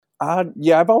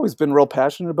Yeah, I've always been real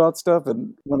passionate about stuff,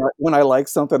 and when I like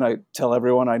something, I tell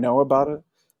everyone I know about it.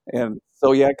 And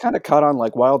so, yeah, it kinda caught on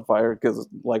like wildfire because,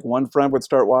 like, one friend would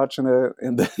start watching it,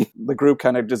 and then the group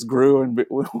kind of just grew, and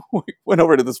we went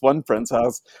over to this one friend's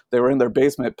house. They were in their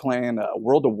basement playing,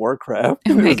 World of Warcraft,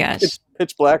 Oh and it my was gosh.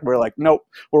 pitch black. We're like, "Nope,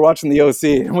 we're watching the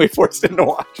OC," and we forced him to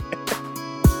watch it.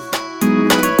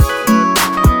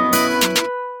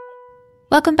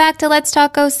 Welcome back to Let's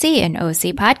Talk OC, an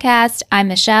OC podcast. I'm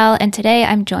Michelle, and today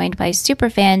I'm joined by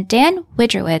superfan Dan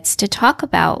Widrowicz to talk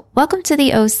about Welcome to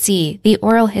the OC, the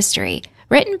oral history,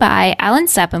 written by Alan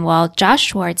Sepinwall, Josh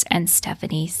Schwartz, and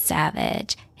Stephanie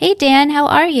Savage. Hey, Dan, how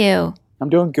are you? I'm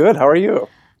doing good. How are you?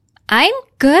 I'm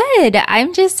good.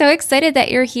 I'm just so excited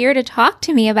that you're here to talk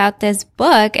to me about this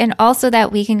book and also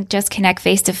that we can just connect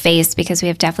face to face because we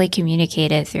have definitely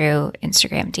communicated through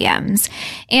Instagram DMs.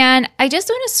 And I just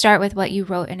want to start with what you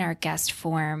wrote in our guest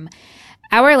form.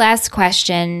 Our last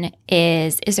question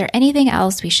is there anything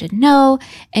else we should know?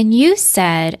 And you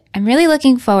said, I'm really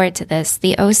looking forward to this.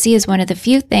 The OC is one of the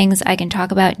few things I can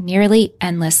talk about nearly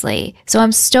endlessly. So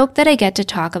I'm stoked that I get to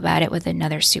talk about it with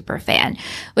another super fan,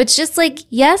 which just like,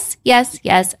 yes,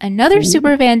 another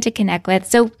super fan to connect with.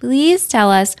 So please tell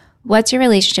us, what's your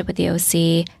relationship with the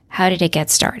OC? How did it get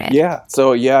started? Yeah.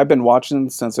 So, I've been watching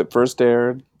since it first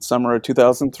aired, summer of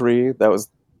 2003. That was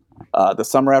the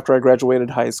summer after I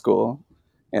graduated high school.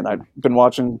 And I've been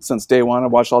watching since day one. I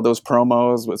watched all those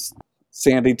promos with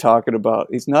Sandy talking about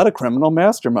he's not a criminal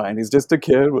mastermind. He's just a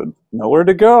kid with nowhere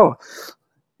to go.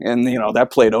 And, that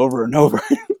played over and over.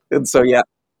 And so,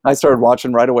 I started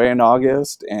watching right away in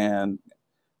August. And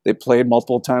they played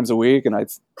multiple times a week. And I'm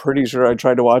pretty sure I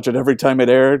tried to watch it every time it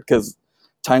aired because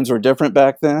times were different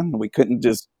back then. We couldn't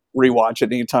just rewatch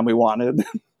it anytime we wanted.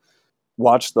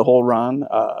 Watched the whole run.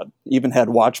 Even had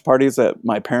watch parties at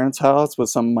my parents' house with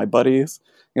some of my buddies.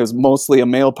 It was mostly a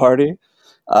male party.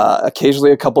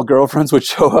 Occasionally a couple girlfriends would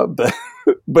show up,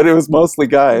 but it was mostly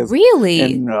guys. Really?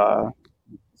 And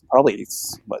probably,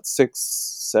 6,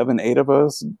 7, 8 of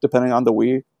us, depending on the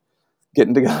week,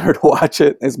 getting together to watch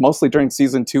it. It's mostly during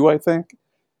season 2, I think.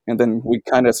 And then we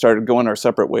kind of started going our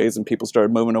separate ways and people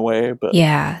started moving away. But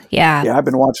Yeah, I've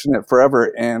been watching it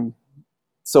forever. And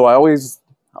so I always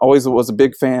was a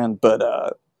big fan,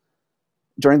 but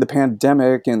during the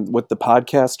pandemic and with the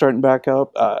podcast starting back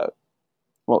up,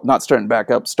 not starting back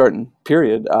up, starting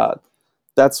period,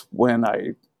 that's when I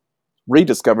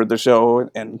rediscovered the show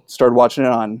and started watching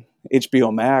it on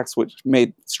HBO Max, which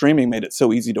made it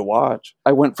so easy to watch.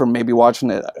 I went from maybe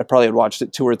watching it, I probably had watched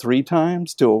it 2 or 3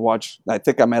 times to I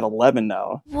think I'm at 11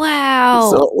 now. Wow.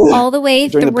 So, all the way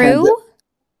through?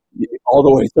 All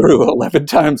the way through 11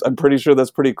 times. I'm pretty sure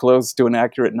that's pretty close to an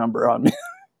accurate number on me.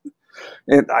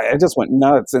 And I just went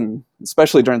nuts, and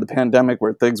especially during the pandemic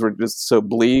where things were just so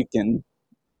bleak, and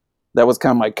that was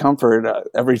kind of my comfort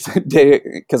every day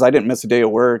because I didn't miss a day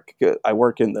of work. I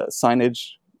work in the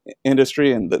signage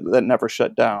industry, and that never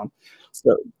shut down.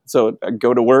 So I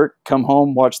go to work, come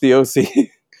home, watch the OC,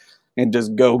 and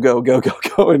just go.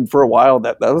 And for a while,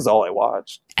 that was all I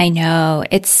watched. I know.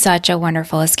 It's such a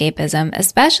wonderful escapism,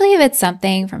 especially if it's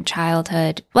something from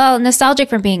childhood. Well, nostalgic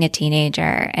from being a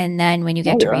teenager. And then when you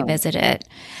get to revisit it.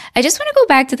 I just want to go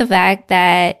back to the fact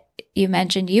that you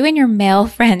mentioned you and your male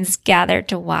friends gathered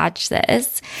to watch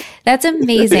this. That's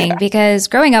amazing because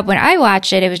growing up when I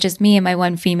watched it, it was just me and my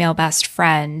one female best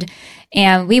friend.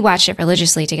 And we watched it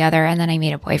religiously together. And then I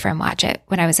made a boyfriend watch it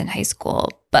when I was in high school.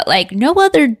 But like no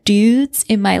other dudes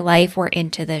in my life were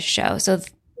into this show. So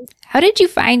how did you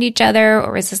find each other?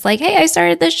 Or was this like, hey, I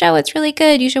started this show. It's really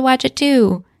good. You should watch it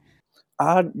too.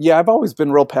 I've always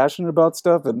been real passionate about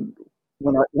stuff. And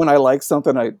when I like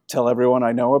something, I tell everyone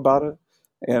I know about it.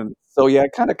 And so,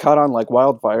 it kind of caught on like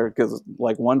wildfire because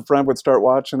like one friend would start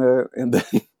watching it and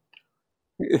then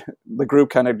the group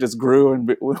kind of just grew, and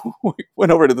we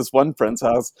went over to this one friend's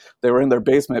house. They were in their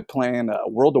basement playing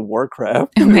World of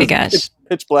Warcraft. Oh my gosh.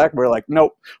 Pitch black. We're like,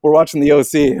 nope, we're watching the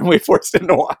OC, and we forced him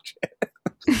to watch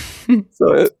it.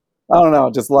 So I don't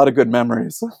know, just a lot of good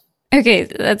memories. Okay,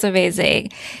 that's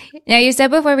amazing. Now, you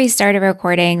said before we started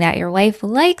recording that your wife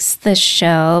likes the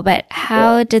show, but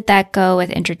how did that go with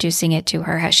introducing it to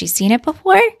her? Has she seen it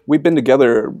before? We've been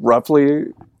together roughly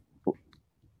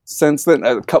since then.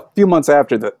 A few months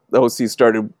after the OC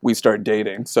started, we started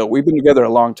dating. So we've been together a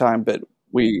long time, but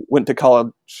we went to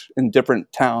college in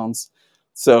different towns.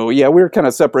 So we were kind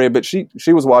of separated, but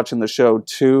she was watching the show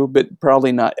too, but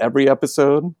probably not every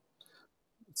episode.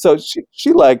 So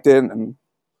she liked it, and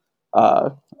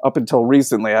Up until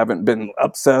recently, I haven't been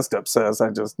obsessed. I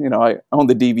just, I own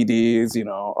the DVDs,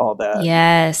 all that.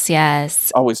 Yes,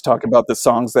 yes. Always talk about the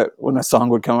songs that when a song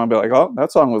would come on, I'd be like, oh,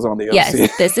 that song was on the Yes,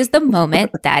 OC. this is the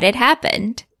moment that it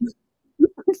happened.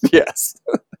 Yes.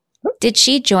 Did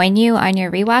she join you on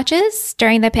your rewatches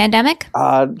during the pandemic?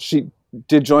 She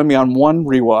did join me on one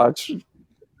rewatch.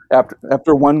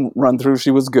 After one run through, she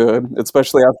was good,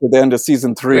 especially after the end of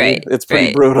season 3. Right, it's pretty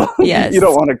right. brutal. Yes. You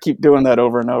don't want to keep doing that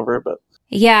over and over, but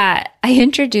yeah, I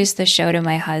introduced the show to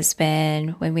my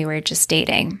husband when we were just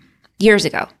dating years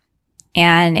ago.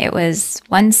 And it was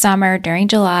one summer during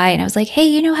July, and I was like,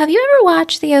 hey, have you ever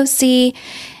watched the OC?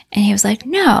 And he was like,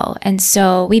 no. And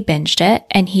so we binged it,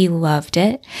 and he loved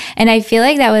it. And I feel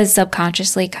like that was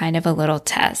subconsciously kind of a little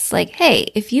test. Like,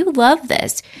 hey, if you love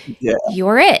this,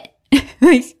 you're it.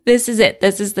 This is it.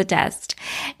 This is the test.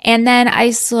 And then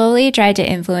I slowly tried to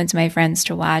influence my friends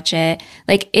to watch it.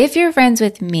 Like, if you're friends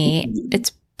with me,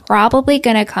 it's probably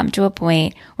going to come to a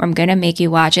point where I'm going to make you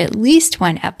watch at least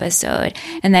one episode.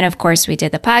 And then, of course, we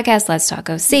did the podcast, Let's Talk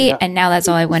OC. Yeah. And now that's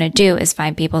all I want to do is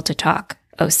find people to talk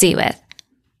OC with,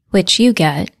 which you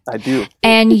get. I do.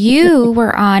 And you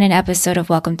were on an episode of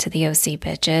Welcome to the OC,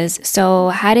 bitches. So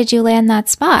how did you land that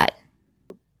spot?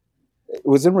 It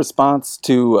was in response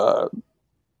to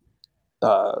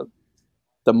the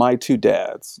My Two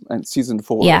Dads in season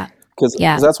 4. Yeah. Because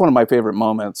that's one of my favorite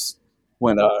moments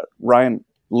when Ryan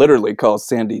literally calls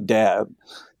Sandy dad,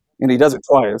 and he does it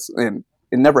twice, and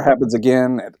it never happens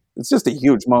again. It's just a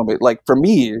huge moment. Like, for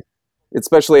me,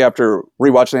 especially after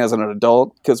rewatching it as an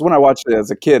adult, because when I watched it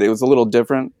as a kid, it was a little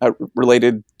different. I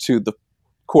related to the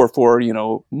core 4,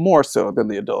 more so than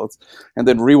the adults. And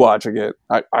then rewatching it,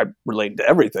 I relate to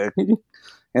everything.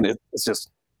 And it's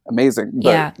just amazing.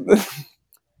 But,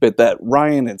 but that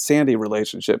Ryan and Sandy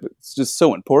relationship, it's just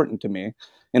so important to me.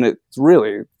 And it's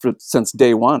really, since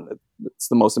day one, it's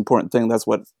the most important thing. That's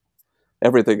what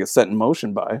everything is set in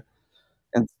motion by.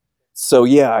 And so,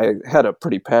 I had a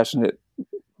pretty passionate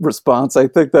response, I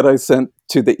think, that I sent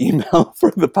to the email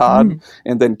for the pod.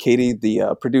 And then Katie,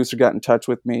 the producer, got in touch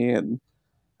with me, and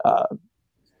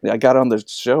I got on the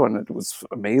show, and it was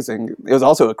amazing. It was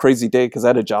also a crazy day because I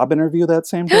had a job interview that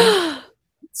same day.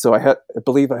 So I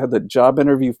believe I had the job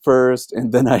interview first,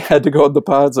 and then I had to go on the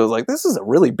pod. So I was like, this is a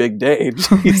really big day.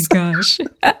 Jeez. Oh my gosh.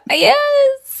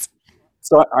 Yes.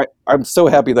 So I'm so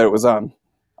happy that it was on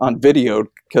video,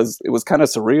 because it was kind of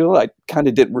surreal. I kind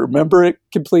of didn't remember it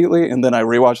completely. And then I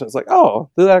rewatched it. I was like, oh,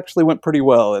 this actually went pretty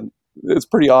well. And it's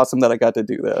pretty awesome that I got to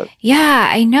do that. Yeah,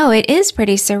 I know. It is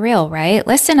pretty surreal, right?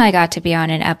 Liz and I got to be on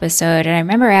an episode, and I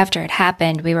remember after it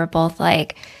happened, we were both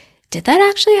like, did that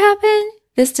actually happen?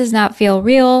 This does not feel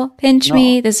real. Pinch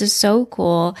me. This is so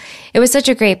cool. It was such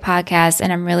a great podcast,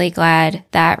 and I'm really glad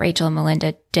that Rachel and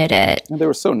Melinda did it. And they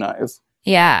were so nice.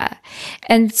 Yeah.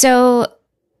 And so,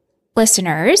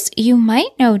 listeners, you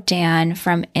might know Dan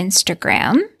from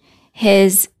Instagram.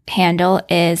 His handle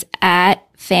is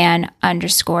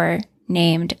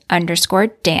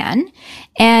 @fan_named_Dan.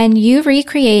 And you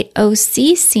recreate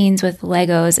OC scenes with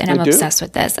Legos, and I'm obsessed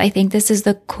with this. I think this is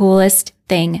the coolest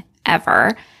thing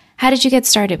ever. How did you get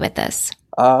started with this?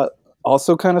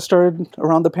 Also kind of started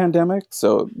around the pandemic.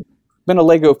 So been a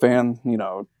Lego fan,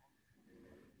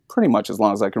 pretty much as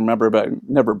long as I can remember, but I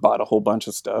never bought a whole bunch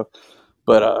of stuff.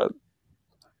 But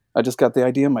I just got the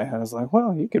idea in my head. I was like,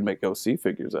 well, you could make OC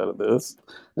figures out of this.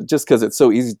 Just because it's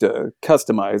so easy to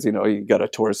customize. You got a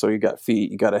torso, you got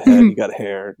feet, you got a head, you got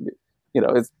hair.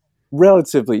 It's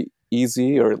relatively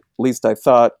easy, or at least I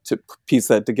thought, to piece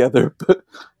that together. But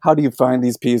how do you find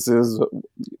these pieces?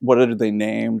 What are they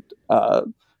named?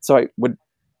 So I would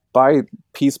buy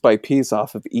piece by piece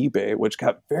off of eBay, which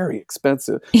got very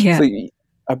expensive. Yeah. So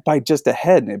I'd buy just a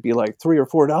head, and it'd be like $3 or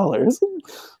 $4.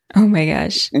 Oh my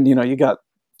gosh. And you got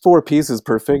 4 pieces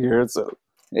per figure, so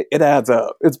it adds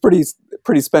up. It's pretty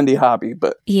spendy hobby,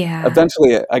 but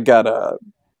eventually I got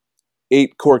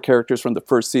 8 core characters from the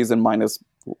first season, minus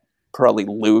probably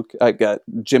Luke. I got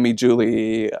Jimmy,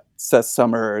 Julie, Seth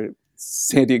Summer,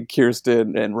 Sandy and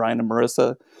Kirsten, and Ryan and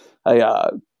Marissa. I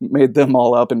made them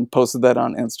all up and posted that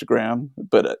on Instagram,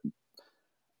 but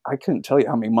I couldn't tell you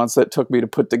how many months that took me to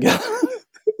put together.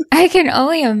 I can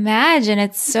only imagine.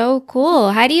 It's so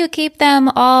cool. How do you keep them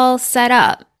all set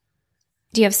up?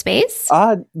 Do you have space?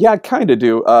 Yeah, I kind of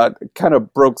do. Kind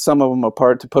of broke some of them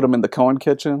apart to put them in the Cohen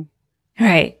kitchen.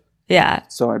 Right. Yeah.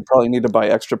 So I probably need to buy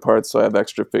extra parts, so I have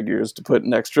extra figures to put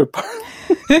in extra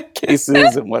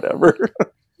cases and whatever.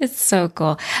 It's so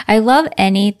cool. I love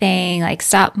anything like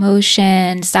stop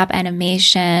motion, stop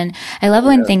animation. I love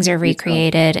when Yeah, things are me too.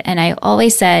 recreated. And I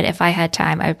always said if I had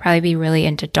time, I would probably be really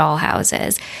into doll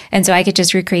houses. And so I could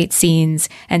just recreate scenes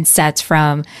and sets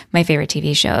from my favorite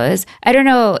TV shows. I don't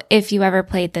know if you ever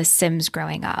played The Sims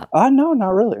growing up. No,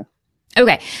 not really.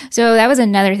 Okay, so that was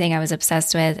another thing I was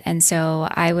obsessed with. And so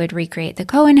I would recreate the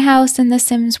Cohen house in the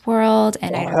Sims world,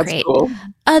 and Oh, I'd that's recreate cool.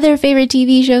 other favorite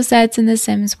TV show sets in the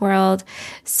Sims world.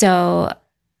 So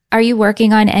are you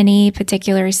working on any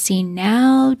particular scene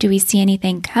now? Do we see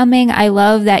anything coming? I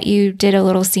love that you did a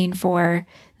little scene for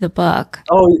the book.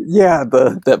 Oh yeah,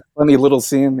 the that funny little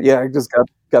scene. Yeah, I just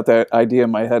got that idea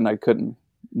in my head and I couldn't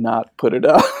not put it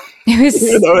out. Even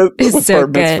though it It was was so bar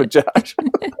mitzvah good. Josh.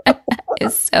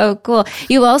 It's so cool.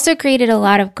 You also created a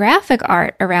lot of graphic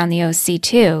art around the OC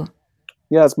too.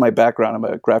 Yeah, it's my background. I'm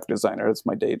a graphic designer. It's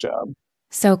my day job.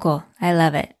 So cool. I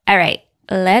love it. All right,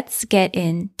 let's get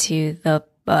into the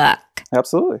book.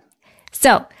 Absolutely.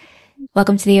 So,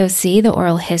 welcome to the OC, The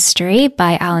Oral History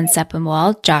by Alan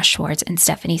Sepinwall, Josh Schwartz, and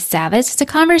Stephanie Savitz. It's a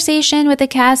conversation with the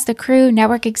cast, the crew,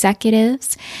 network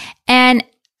executives. And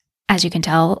as you can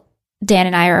tell, Dan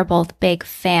and I are both big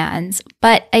fans.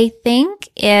 But I think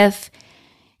if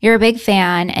you're a big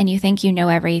fan and you think you know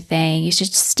everything, you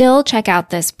should still check out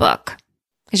this book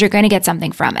because you're going to get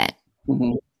something from it.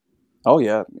 Hmm. Oh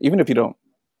yeah. Even if you don't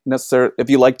necessarily, if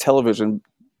you like television,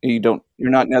 you're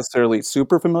not necessarily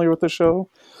super familiar with the show.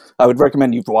 I would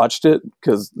recommend you've watched it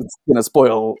because it's going to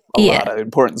spoil a Yeah. lot of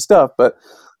important stuff. But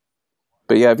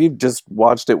yeah, if you just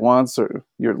watched it once or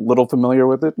you're a little familiar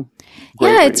with it,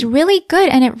 great Yeah, it's read. really good.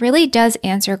 And it really does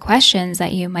answer questions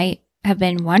that you might have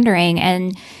been wondering.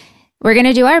 And we're going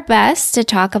to do our best to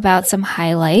talk about some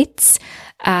highlights.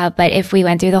 But if we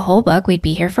went through the whole book, we'd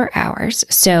be here for hours.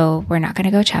 So we're not going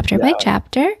to go chapter by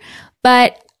chapter.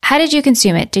 But how did you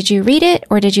consume it? Did you read it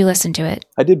or did you listen to it?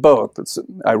 I did both.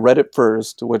 I read it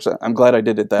first, which I'm glad I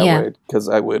did it that Yeah. way because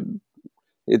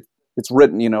it's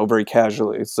written, very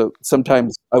casually. So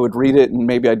sometimes I would read it and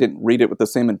maybe I didn't read it with the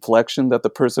same inflection that the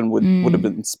person would have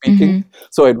been speaking.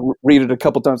 So I'd read it a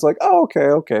couple times like, oh,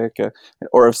 okay.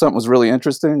 Or if something was really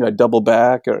interesting, I'd double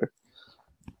back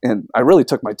and I really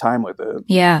took my time with it.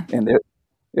 Yeah. And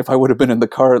if I would have been in the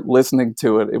car listening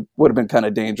to it, it would have been kind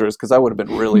of dangerous because I would have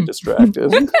been really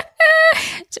distracted.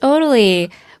 Totally.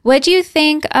 What do you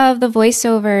think of the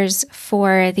voiceovers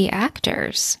for the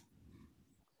actors?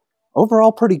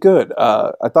 Overall, pretty good.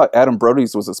 I thought Adam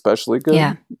Brody's was especially good.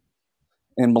 Yeah.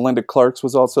 And Melinda Clark's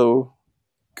was also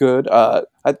good.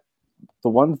 The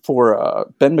one for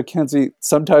Ben McKenzie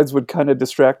sometimes would kind of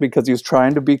distract me because he was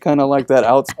trying to be kind of like that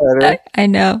outsider. I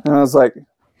know. And I was like,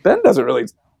 Ben doesn't really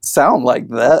sound like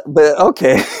that, but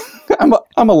okay,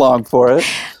 I'm along for it.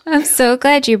 I'm so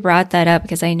glad you brought that up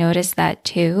because I noticed that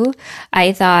too.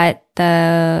 I thought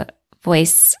the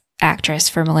voice actress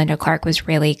for Melinda Clark was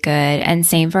really good, and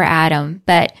same for Adam.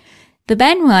 But the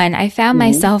Ben one, I found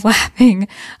myself laughing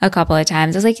a couple of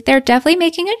times. I was like, they're definitely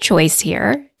making a choice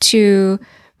here to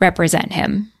represent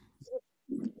him.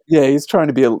 Yeah, he's trying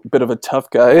to be a bit of a tough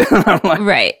guy. I'm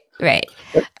like, Right.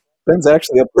 Ben's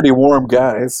actually a pretty warm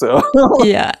guy, so.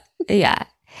 Yeah.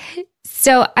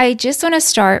 So I just want to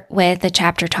start with the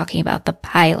chapter talking about the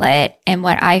pilot. And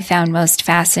what I found most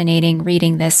fascinating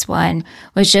reading this one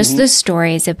was just the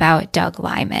stories about Doug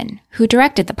Lyman, who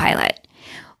directed the pilot.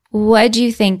 What do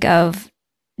you think of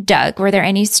Doug? Were there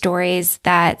any stories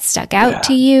that stuck out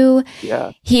to you?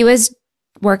 Yeah. He was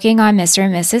working on Mr.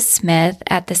 and Mrs. Smith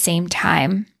at the same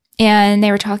time. And they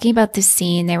were talking about the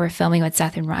scene they were filming with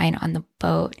Seth and Ryan on the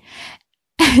boat.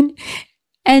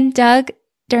 And Doug,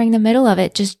 during the middle of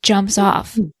it, just jumps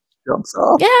off. Jumps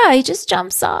off. Yeah, he just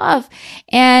jumps off.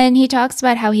 And he talks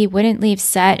about how he wouldn't leave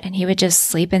set and he would just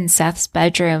sleep in Seth's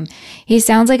bedroom. He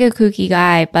sounds like a kooky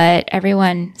guy, but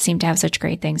everyone seemed to have such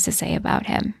great things to say about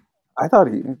him. I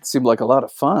thought he seemed like a lot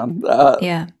of fun.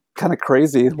 Yeah. Kind of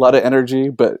crazy, a lot of energy,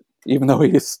 but even though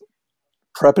he's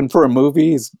prepping for a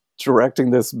movie, he's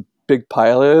directing this big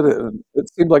pilot, and it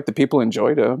seemed like the people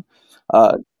enjoyed him.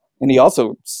 And he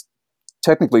also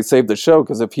technically saved the show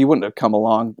because if he wouldn't have come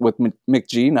along with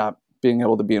McG not being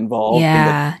able to be involved,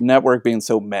 and the network being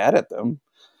so mad at them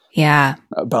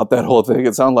about that whole thing,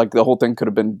 it sounded like the whole thing could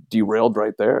have been derailed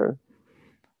right there.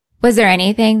 Was there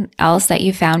anything else that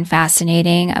you found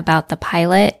fascinating about the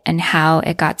pilot and how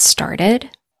it got started?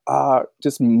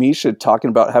 Just Misha talking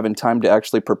about having time to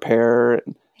actually prepare.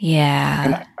 Yeah.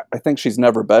 And I think she's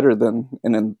never better than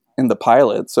in the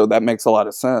pilot, so that makes a lot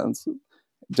of sense.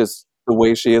 Just the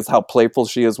way she is, how playful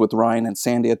she is with Ryan and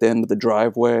Sandy at the end of the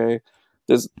driveway.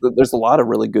 There's a lot of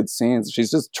really good scenes.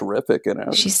 She's just terrific in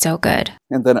it. She's so good.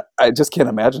 And then I just can't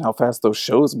imagine how fast those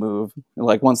shows move.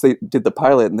 Like once they did the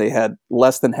pilot and they had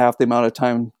less than half the amount of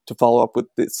time to follow up with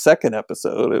the second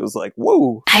episode, it was like,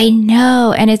 whoa. I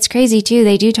know. And it's crazy too.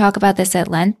 They do talk about this at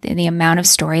length in the amount of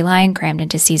storyline crammed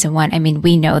into season 1. I mean,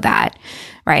 we know that,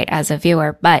 right, as a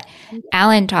viewer, but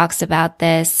Alan talks about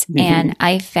this and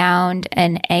I found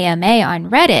an AMA on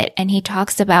Reddit and he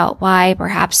talks about why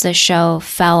perhaps the show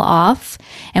fell off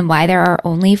and why there are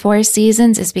only 4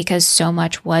 seasons is because so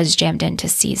much was jammed into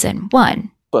season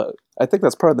 1. But I think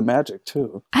that's part of the magic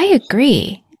too. I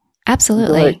agree.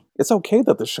 Absolutely. Like, it's okay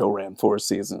that the show ran 4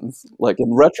 seasons. Like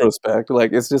in retrospect,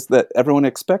 like it's just that everyone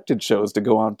expected shows to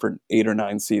go on for 8 or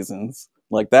 9 seasons.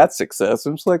 Like that's success.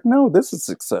 I'm just like, no, this is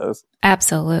success.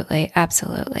 Absolutely.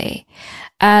 Absolutely.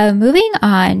 Moving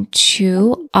on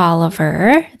to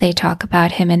Oliver. They talk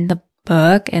about him in the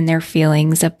book and their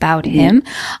feelings about him.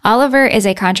 Oliver is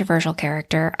a controversial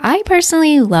character. I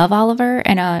personally love Oliver,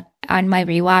 and on my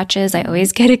rewatches, I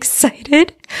always get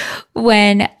excited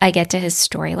when I get to his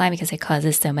storyline because it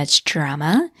causes so much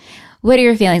drama. What are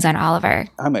your feelings on Oliver?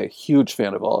 I'm a huge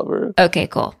fan of Oliver. Okay,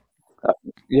 cool.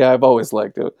 Yeah, I've always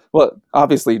liked it. Well,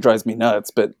 obviously, it drives me nuts,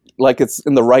 but like it's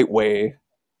in the right way.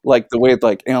 Like the way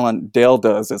like Alan Dale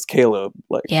does as Caleb.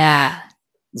 Like, yeah,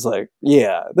 it's like,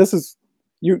 yeah, this is,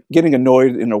 you're getting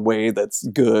annoyed in a way that's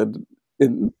good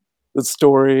in the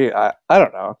story. I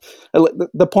don't know.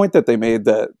 The point that they made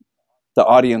that the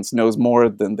audience knows more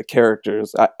than the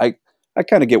characters, I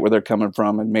kind of get where they're coming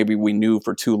from, and maybe we knew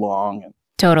for too long. And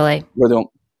totally. we're the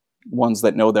ones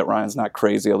that know that Ryan's not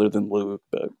crazy other than Luke,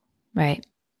 but... Right.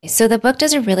 So the book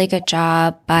does a really good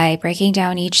job by breaking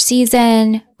down each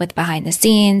season with behind the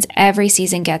scenes. Every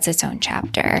season gets its own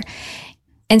chapter.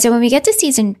 And so when we get to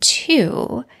season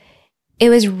 2, it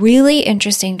was really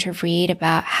interesting to read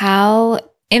about how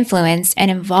influenced and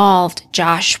involved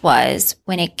Josh was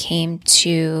when it came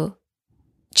to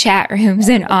chat rooms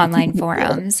and online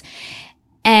forums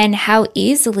and how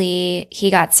easily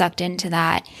he got sucked into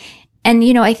that. And,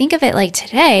 you know, I think of it like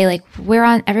today, like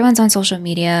everyone's on social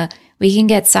media. We can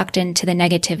get sucked into the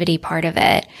negativity part of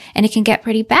it and it can get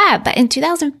pretty bad. But in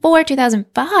 2004,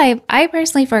 2005, I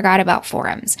personally forgot about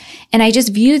forums and I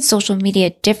just viewed social media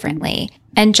differently.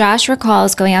 And Josh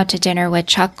recalls going out to dinner with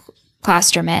Chuck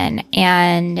Klosterman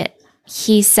and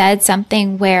he said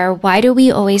something where, why do we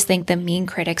always think the mean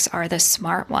critics are the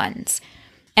smart ones?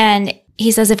 And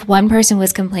he says if one person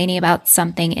was complaining about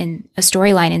something in a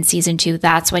storyline in season 2,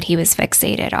 that's what he was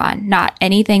fixated on, not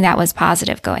anything that was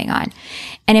positive going on.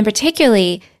 And in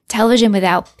particularly, television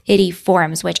without pity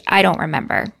forums, which I don't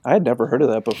remember. I had never heard of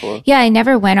that before. Yeah, I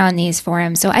never went on these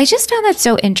forums. So I just found that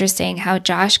so interesting how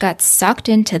Josh got sucked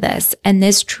into this and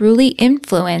this truly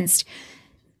influenced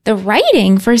the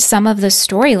writing for some of the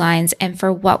storylines and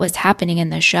for what was happening in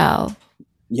the show.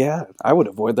 Yeah, I would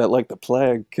avoid that like the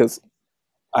plague because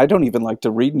I don't even like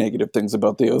to read negative things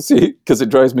about the OC because it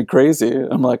drives me crazy.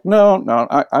 I'm like, no,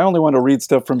 I only want to read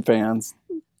stuff from fans.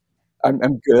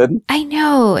 I'm good. I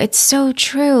know, it's so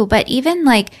true. But even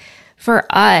like for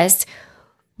us,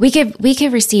 we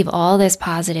could receive all this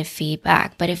positive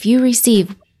feedback. But if you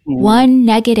receive one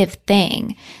negative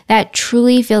thing, that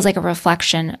truly feels like a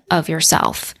reflection of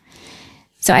yourself.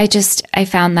 So I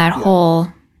found that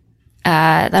whole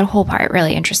part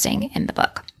really interesting in the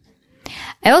book.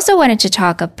 I also wanted to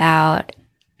talk about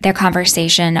their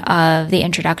conversation of the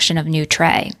introduction of new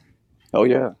Trey. Oh,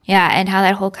 yeah. Yeah, and how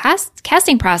that whole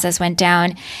casting process went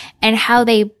down and how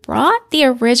they brought the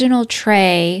original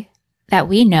Trey that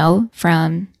we know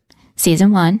from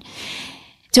season 1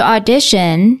 to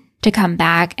audition to come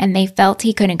back, and they felt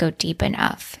he couldn't go deep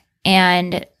enough.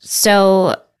 And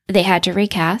so they had to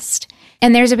recast.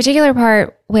 And there's a particular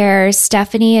part where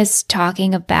Stephanie is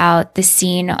talking about the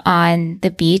scene on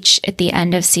the beach at the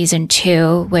end of season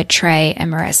 2 with Trey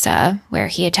and Marissa, where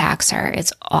he attacks her.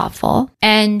 It's awful.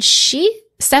 And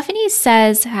Stephanie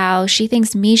says how she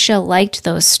thinks Misha liked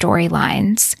those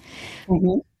storylines.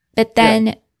 Mm-hmm. But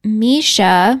then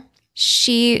Misha,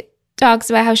 she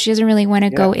talks about how she doesn't really want to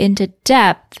go into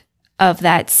depth of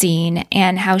that scene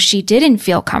and how she didn't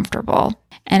feel comfortable.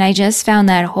 And I just found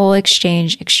that whole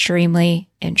exchange extremely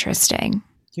interesting.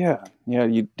 Yeah,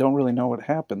 you don't really know what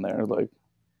happened there. Like,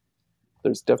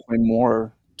 there's definitely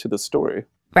more to the story.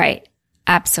 Right.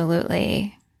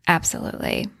 Absolutely.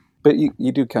 Absolutely. But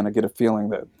you do kind of get a feeling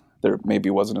that there maybe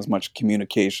wasn't as much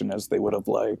communication as they would have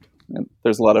liked. And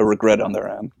there's a lot of regret on their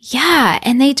end. Yeah,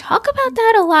 and they talk about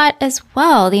that a lot as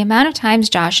well. The amount of times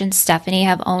Josh and Stephanie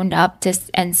have owned up to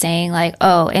and saying like,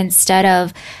 oh, instead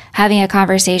of having a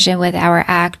conversation with our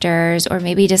actors or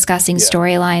maybe discussing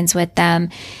storylines with them,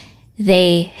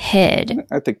 they hid.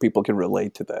 I think people can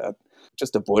relate to that.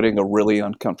 Just avoiding a really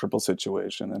uncomfortable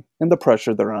situation and the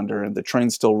pressure they're under, and the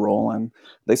train's still rolling.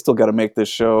 They still got to make this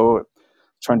show,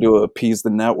 trying to appease the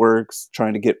networks,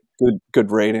 trying to get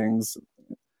good ratings,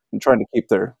 and trying to keep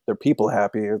their people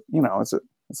happy. You know,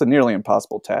 it's a nearly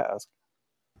impossible task.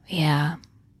 Yeah.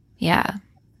 Yeah.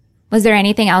 Was there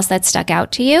anything else that stuck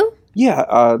out to you?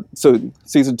 Yeah. So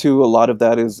season 2, a lot of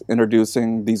that is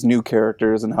introducing these new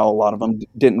characters and how a lot of them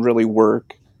didn't really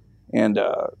work. And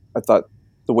I thought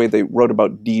the way they wrote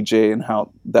about DJ and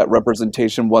how that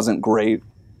representation wasn't great.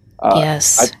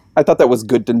 Yes. I thought that was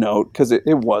good to note, because it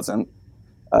wasn't.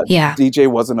 Yeah. DJ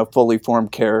wasn't a fully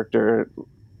formed character,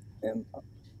 and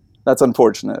that's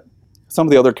unfortunate. Some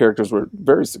of the other characters were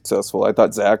very successful. I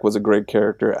thought Zach was a great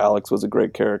character. Alex was a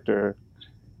great character.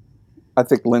 I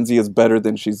think Lindsay is better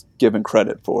than she's given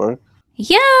credit for.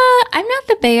 Yeah, I'm not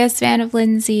the biggest fan of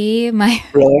Lindsay. My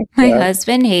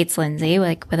husband hates Lindsay,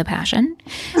 like, with a passion.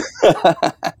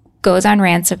 Goes on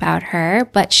rants about her,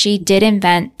 but she did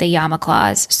invent the Yama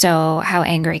clause. So how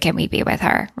angry can we be with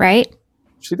her, right?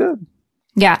 She did.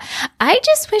 Yeah. I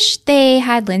just wish they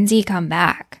had Lindsay come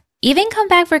back. Even come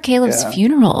back for Caleb's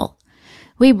funeral.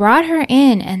 We brought her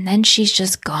in, and then she's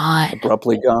just gone.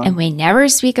 Abruptly gone. And we never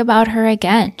speak about her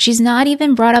again. She's not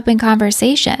even brought up in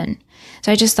conversation.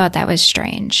 So I just thought that was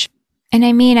strange. And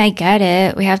I mean, I get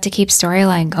it. We have to keep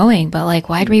storyline going. But, like,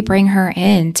 why'd we bring her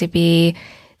in to be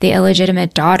the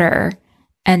illegitimate daughter,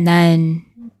 and then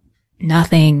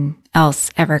nothing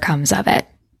else ever comes of it?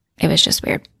 It was just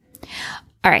weird.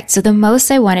 All right. So the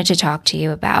most I wanted to talk to you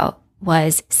about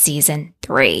was season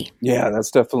 3. Yeah,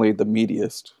 that's definitely the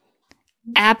meatiest.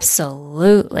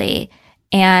 Absolutely.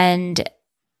 And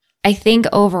I think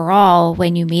overall,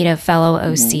 when you meet a fellow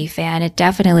OC fan, it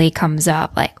definitely comes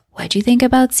up like, what do you think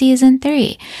about season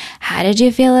 3? How did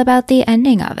you feel about the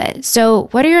ending of it? So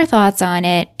what are your thoughts on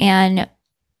it? And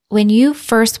when you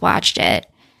first watched it,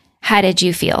 how did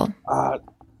you feel?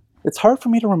 It's hard for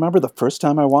me to remember the first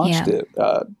time I watched it.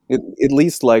 At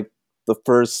least like the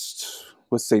first,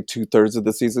 let's say, 2/3 of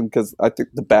the season, because I think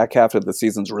the back half of the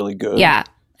season's really good. Yeah,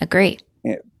 agree.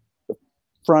 And the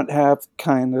front half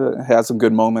kind of has some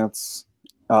good moments.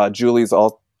 Julie's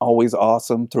always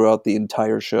awesome throughout the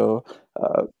entire show.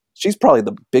 She's probably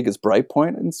the biggest bright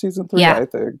point in season 3, I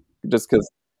think, just because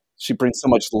she brings so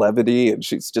much levity and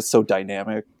she's just so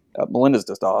dynamic. Melinda's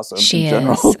just awesome. She in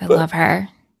general. is. I love her.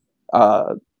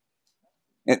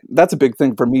 And that's a big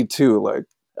thing for me too. Like,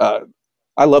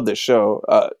 I love this show.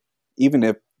 Even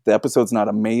if the episode's not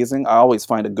amazing, I always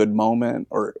find a good moment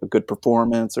or a good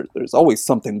performance, or there's always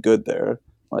something good there.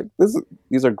 Like,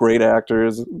 these are great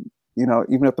actors. You know,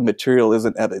 even if the material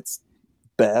isn't at its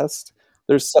best,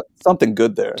 there's something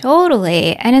good there.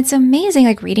 Totally. And it's amazing,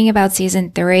 like, reading about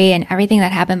season 3 and everything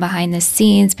that happened behind the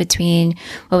scenes between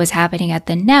what was happening at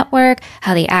the network,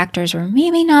 how the actors were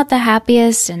maybe not the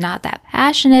happiest and not that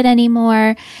passionate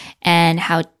anymore, and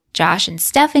how Josh and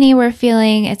Stephanie were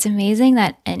feeling. It's amazing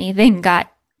that anything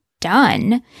got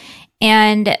done.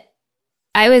 And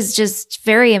I was just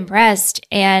very impressed.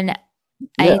 And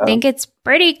I think it's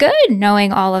pretty good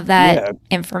knowing all of that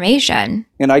information.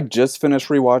 And I just finished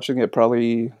rewatching it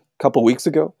probably a couple weeks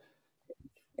ago.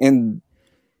 And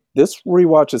this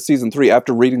rewatch of season 3,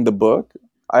 after reading the book,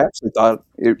 I actually thought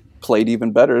it played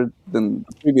even better than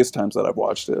the previous times that I've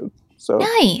watched it. So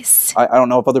nice. I don't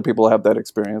know if other people have that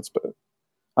experience, but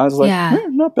I was like,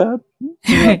 not bad.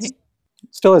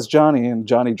 Still has Johnny, and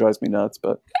Johnny drives me nuts,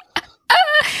 but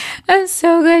I'm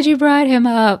so glad you brought him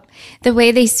up. The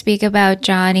way they speak about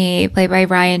Johnny, played by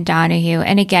Ryan Donahue,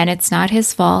 and again, it's not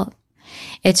his fault.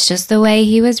 It's just the way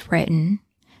he was written,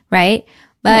 right?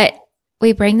 But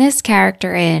we bring this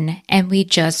character in and we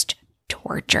just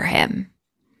torture him.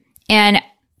 And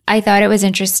I thought it was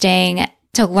interesting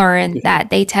to learn that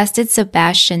they tested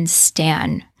Sebastian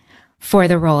Stan for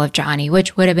the role of Johnny,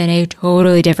 which would have been a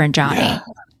totally different Johnny. Yeah.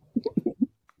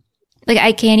 Like,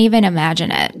 I can't even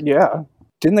imagine it. Yeah.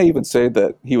 Didn't they even say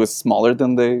that he was smaller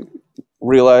than they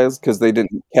realized because they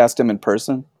didn't cast him in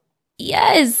person?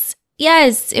 Yes.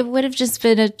 Yes. It would have just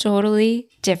been a totally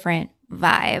different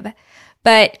vibe.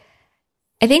 But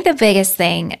I think the biggest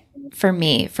thing for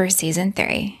me for season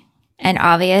 3, and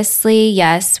obviously,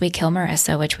 yes, we kill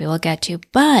Marissa, which we will get to,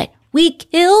 but we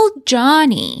killed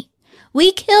Johnny.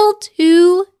 We killed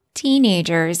 2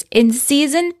 teenagers in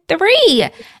season 3.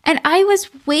 And I was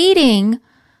waiting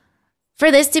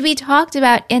for this to be talked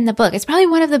about in the book. It's probably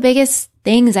one of the biggest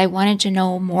things I wanted to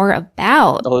know more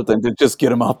about. Other than to just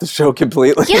get him off the show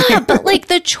completely. Yeah, but like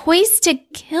the choice to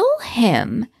kill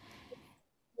him.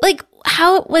 Like,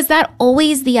 how was that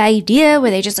always the idea? Were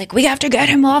they just like, we have to get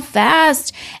him off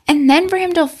fast? And then for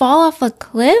him to fall off a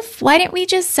cliff? Why didn't we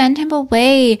just send him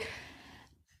away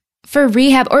for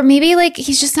rehab? Or maybe like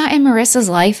he's just not in Marissa's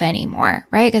life anymore,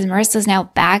 right? Because Marissa's now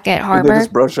back at Harbor. They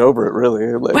just brush over it,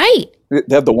 really. Like, right.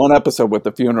 They have the one episode with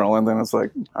the funeral, and then it's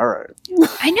like, all right.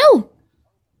 I know.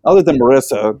 Other than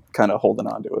Marissa kind of holding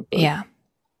on to it. Yeah.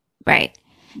 Right.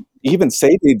 Even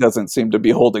Sadie doesn't seem to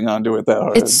be holding on to it that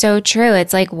hard. It's so true.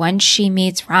 It's like once she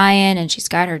meets Ryan and she's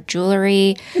got her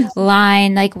jewelry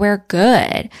line, like we're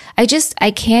good.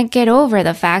 I can't get over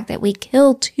the fact that we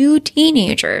killed 2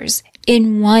 teenagers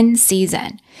in one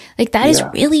season. Like that is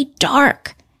really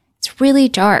dark. It's really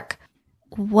dark.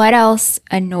 What else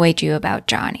annoyed you about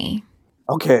Johnny?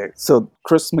 Okay, so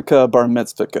Chrismica Bar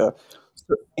Mitzvah.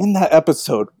 In that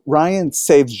episode, Ryan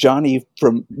saves Johnny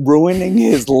from ruining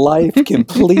his life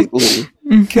completely.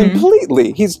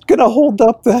 Completely. He's going to hold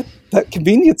up that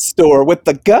convenience store with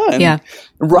the gun. Yeah.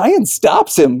 Ryan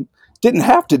stops him. Didn't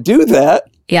have to do that.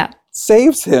 Yeah.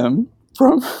 Saves him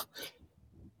from...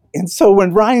 And so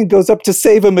when Ryan goes up to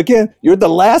save him again, you're the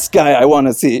last guy I want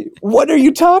to see. What are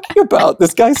you talking about?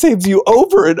 This guy saves you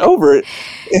over and over.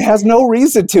 It has no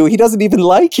reason to. He doesn't even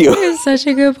like you. That's such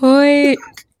a good point.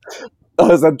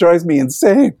 That drives me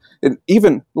insane. And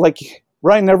even, like,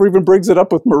 Ryan never even brings it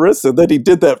up with Marissa that he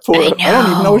did that for her. I don't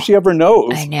even know if she ever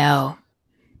knows. I know.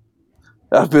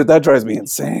 But that drives me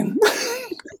insane.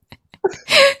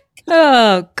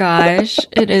 Oh, gosh.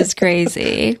 It is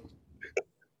crazy.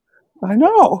 I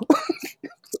know.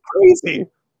 It's crazy.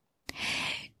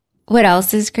 What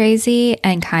else is crazy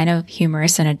and kind of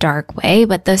humorous in a dark way,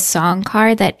 but the song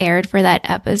card that aired for that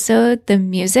episode, the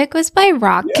music was by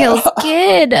Rock Kills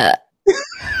Kid.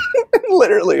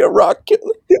 Literally a rock kid.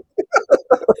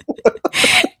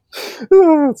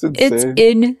 It's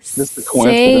insane. It's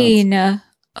insane.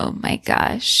 Oh my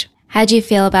gosh. How'd you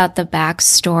feel about the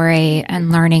backstory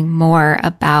and learning more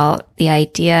about the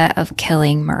idea of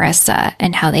killing Marissa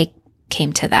and how they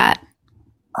came to that?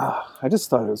 I just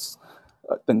thought it was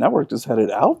the network just had it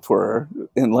out for her,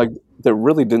 and like there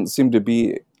really didn't seem to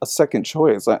be a second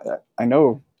choice. I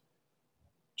know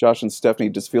Josh and Stephanie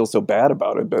just feel so bad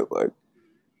about it, but like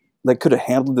they could have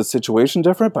handled the situation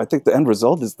different. But I think the end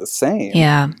result is the same.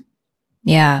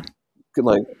 Yeah.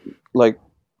 Like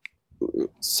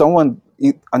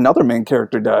another main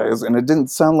character dies, and it didn't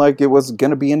sound like it was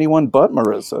going to be anyone but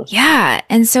Marissa. Yeah.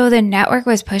 And so the network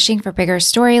was pushing for bigger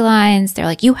storylines. They're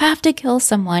like, you have to kill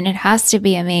someone. It has to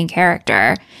be a main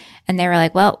character. And they were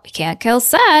like, well, we can't kill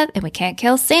Seth, and we can't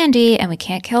kill Sandy, and we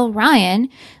can't kill Ryan.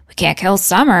 We can't kill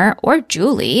Summer or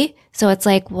Julie. So it's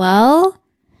like, well,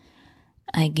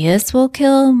 I guess we'll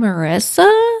kill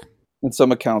Marissa. And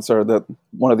some accounts are that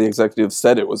one of the executives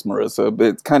said it was Marissa, but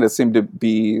it kind of seemed to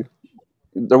be...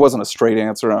 There wasn't a straight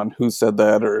answer on who said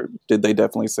that, or did they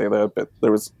definitely say that, but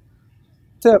there was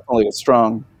definitely a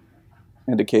strong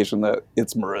indication that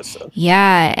it's Marissa.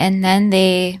 Yeah, and then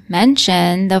they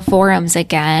mentioned the forums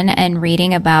again and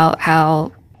reading about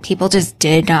how people just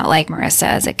did not like Marissa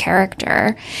as a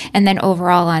character. And then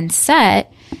overall on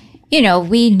set, you know,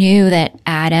 we knew that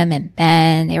Adam and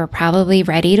Ben, they were probably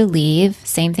ready to leave.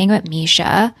 Same thing with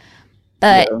Misha.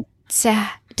 But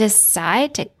to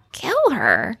decide to kill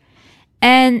her...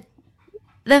 And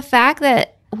the fact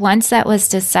that once that was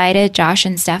decided, Josh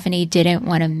and Stephanie didn't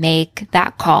want to make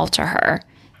that call to her.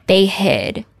 They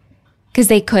hid because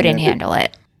they couldn't handle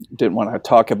it. Didn't want to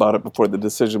talk about it before the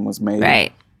decision was made.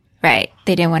 Right.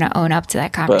 They didn't want to own up to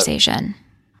that conversation.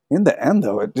 But in the end,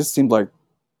 though, it just seemed like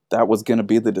that was going to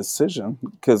be the decision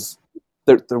because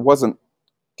there wasn't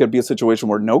going to be a situation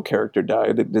where no character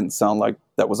died. It didn't sound like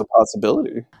that was a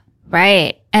possibility.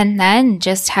 Right. And then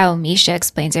just how Misha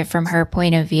explains it from her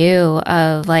point of view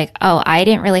of like, oh, I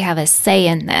didn't really have a say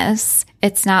in this.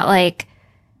 It's not like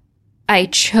I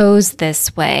chose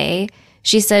this way.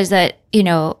 She says that, you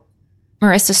know,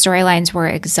 Marissa's storylines were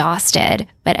exhausted,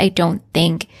 but I don't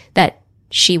think that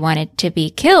she wanted to be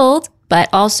killed, but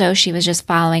also she was just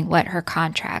following what her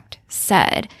contract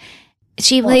said.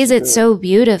 She plays it so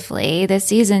beautifully. The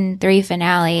season 3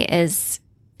 finale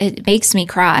it makes me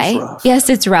cry. Yes,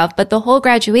 it's rough, but the whole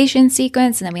graduation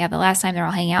sequence, and then we have the last time they're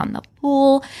all hanging out in the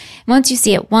pool. Once you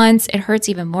see it once, it hurts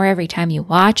even more every time you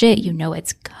watch it. You know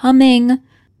it's coming.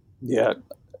 Yeah.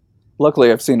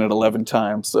 Luckily, I've seen it 11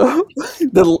 times, so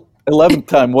the 11th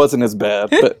time wasn't as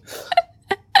bad, but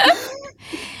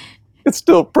it's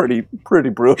still pretty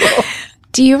brutal.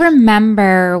 Do you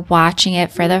remember watching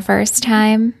it for the first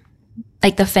time?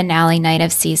 Like the finale night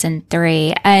of season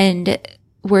 3, and...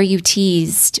 were you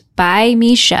teased by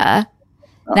Misha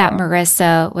that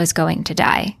Marissa was going to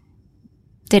die?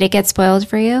 Did it get spoiled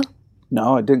for you?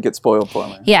 No, it didn't get spoiled for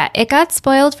me. Yeah, it got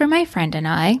spoiled for my friend and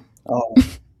I, Oh,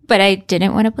 but I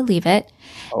didn't want to believe it.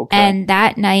 okay. And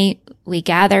that night, we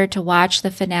gathered to watch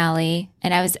the finale,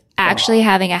 and I was actually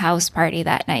having a house party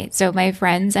that night. So my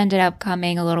friends ended up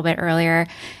coming a little bit earlier,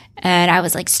 and I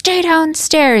was like, stay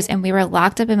downstairs. And we were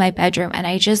locked up in my bedroom, and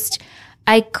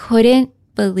I couldn't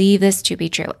believe this to be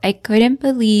true. I couldn't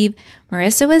believe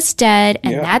Marissa was dead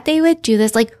and that they would do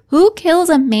this. Like, who kills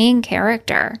a main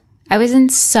character? I was in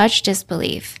such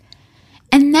disbelief.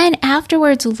 And then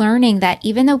afterwards, learning that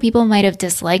even though people might have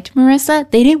disliked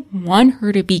Marissa, they didn't want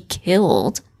her to be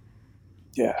killed.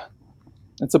 Yeah.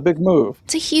 It's a big move,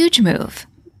 It's a huge move.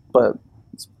 but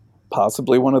it's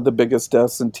possibly one of the biggest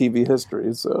deaths in TV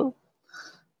history. So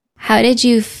How did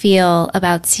you feel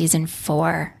about season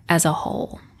 4 as a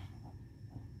whole?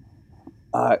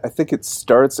 I think it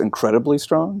starts incredibly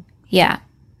strong. Yeah.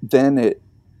 Then it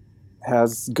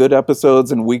has good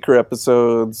episodes and weaker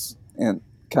episodes and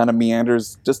kind of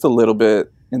meanders just a little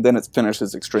bit. And then it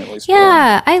finishes extremely strong.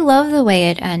 Yeah, I love the way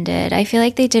it ended. I feel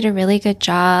like they did a really good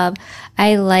job.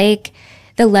 I like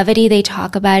the levity they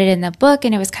talk about it in the book,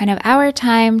 and it was kind of our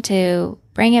time to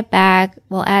bring it back.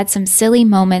 We'll add some silly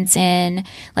moments in.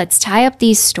 Let's tie up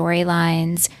these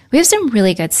storylines. We have some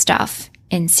really good stuff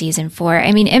in season 4.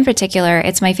 I mean, in particular,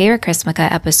 it's my favorite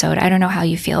Chrismukkah episode. I don't know how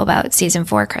you feel about season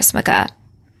 4 Chrismukkah.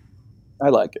 I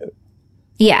like it.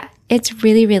 Yeah, it's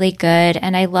really, really good.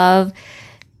 And I love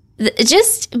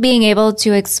just being able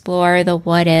to explore the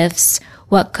what ifs,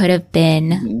 what could have been.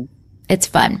 Mm-hmm. It's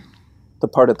fun. The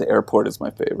part at the airport is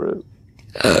my favorite.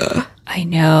 I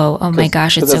know. Oh my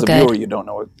gosh, it's so as a good. viewer, you don't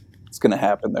know what's going to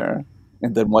happen there.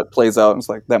 And then what plays out, and it's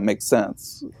like, that makes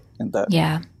sense. And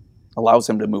that allows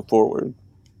him to move forward.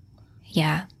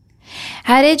 Yeah.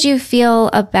 How did you feel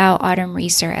about Autumn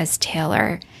Reeser as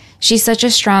Taylor? She's such a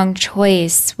strong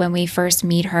choice when we first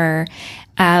meet her.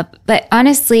 But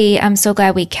honestly, I'm so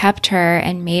glad we kept her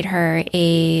and made her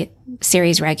a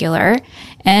series regular.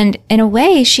 And in a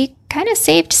way, she kind of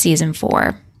saved season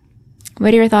 4.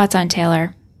 What are your thoughts on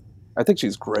Taylor? I think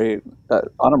she's great.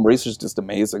 Autumn Reeser's just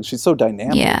amazing. She's so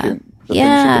dynamic. Yeah. And the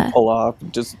things she can pull off.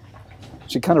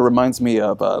 She kind of reminds me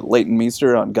of Leighton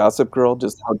Meester on Gossip Girl,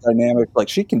 just how dynamic. Like,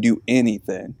 she can do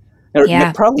anything.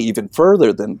 And probably even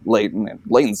further than Leighton. And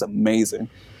Leighton's amazing.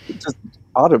 Just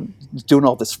Autumn doing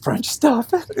all this French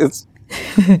stuff.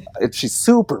 She's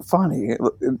super funny.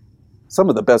 Some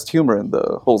of the best humor in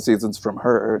the whole season's from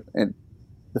her. And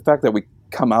the fact that we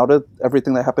come out of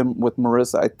everything that happened with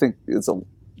Marissa, I think is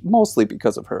mostly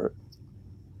because of her.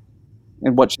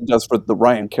 And what she does for the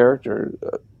Ryan character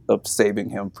of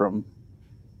saving him from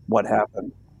what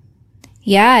happened.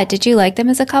 Yeah. Did you like them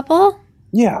as a couple?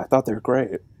 Yeah, I thought they were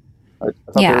great. I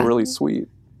thought they were really sweet.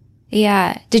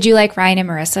 Yeah. Did you like Ryan and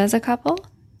Marissa as a couple?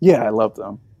 Yeah, I love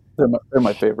them. They're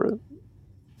my favorite.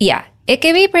 Yeah. It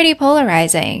can be pretty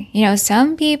polarizing. You know,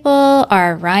 some people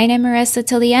are Ryan and Marissa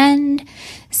till the end.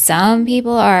 Some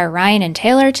people are Ryan and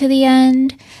Taylor to the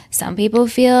end. Some people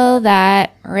feel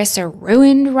that Marissa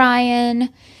ruined Ryan.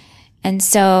 And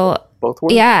so, both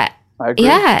work. Yeah. I agree.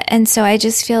 Yeah. And so I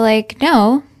just feel like,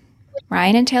 no,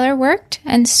 Ryan and Taylor worked,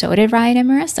 and so did Ryan and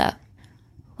Marissa.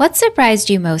 What surprised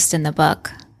you most in the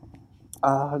book?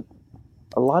 A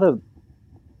lot of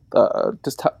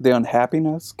just the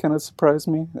unhappiness kind of surprised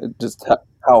me. Just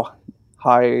how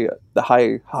high the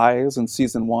high highs in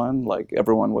season 1, like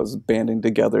everyone was banding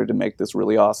together to make this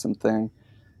really awesome thing,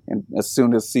 and as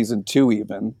soon as season 2,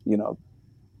 even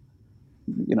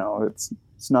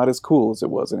it's not as cool as it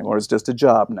was anymore. It's just a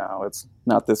job now. It's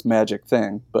not this magic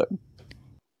thing, but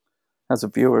as a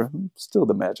viewer, still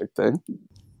the magic thing.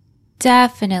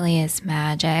 Definitely is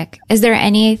magic. Is there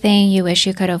anything you wish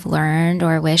you could have learned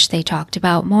or wish they talked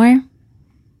about more?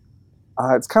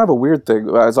 It's kind of a weird thing.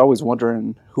 I was always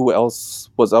wondering who else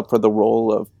was up for the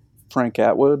role of Frank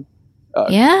Atwood.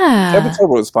 Kevin Sorbo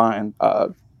was fine.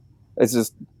 It's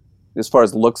just, as far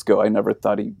as looks go, I never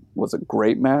thought he was a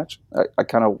great match. I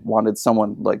kind of wanted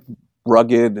someone like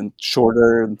rugged and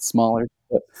shorter and smaller,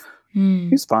 but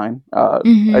he's fine.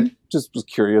 I just was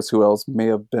curious who else may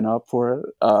have been up for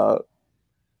it.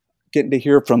 Getting to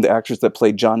hear from the actors that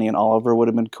played Johnny and Oliver would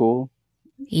have been cool.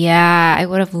 Yeah, I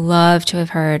would have loved to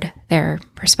have heard their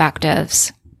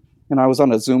perspectives. And I was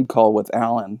on a Zoom call with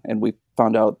Alan, and we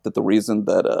found out that the reason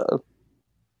that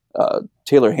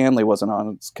Taylor Hanley wasn't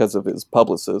on is because of his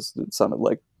publicist. It sounded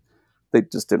like they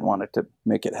just didn't want it to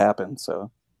make it happen. So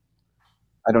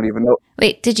I don't even know.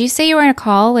 Wait, did you say you were on a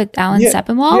call with Alan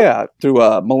Sepinwall? Yeah, through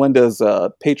Melinda's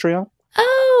Patreon.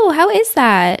 Oh, how is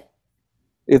that?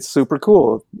 It's super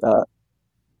cool.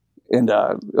 And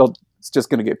it's just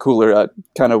going to get cooler.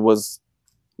 Kind of was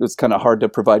was kind of hard to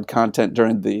provide content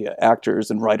during the actors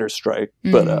and writers strike,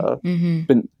 but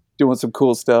been doing some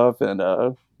cool stuff, and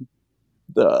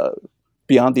the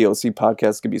Beyond the OC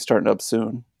podcast could be starting up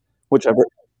soon, which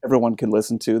everyone can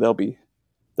listen to.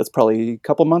 That's probably a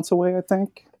couple months away, I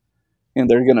think, and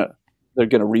they're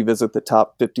gonna revisit the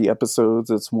top 50 episodes.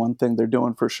 It's one thing they're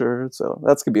doing for sure, so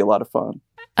that's gonna be a lot of fun.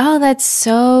 Oh, that's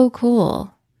so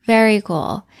cool. Very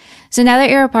cool. So now that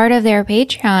you're a part of their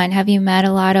Patreon, have you met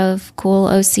a lot of cool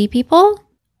OC people?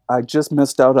 I just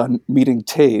missed out on meeting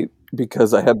Tate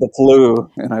because I had the flu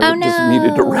and I just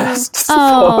needed to rest. So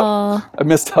I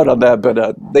missed out on that,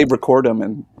 but they record them,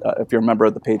 and if you're a member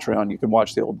of the Patreon, you can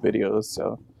watch the old videos.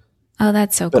 So. Oh,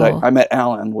 that's so cool. But I met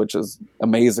Alan, which is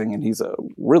amazing, and he's a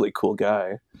really cool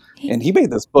guy. And he made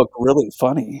this book really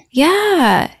funny.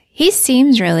 Yeah, he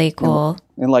seems really cool.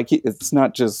 And like, it's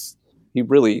not just, he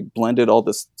really blended all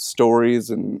the stories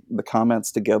and the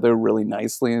comments together really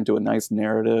nicely into a nice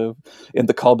narrative. And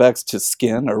the callbacks to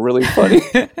Skin are really funny.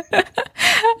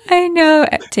 I know.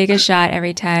 Take a shot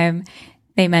every time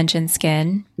they mention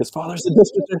Skin. His father's a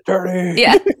district attorney.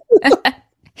 Yeah.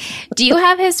 Do you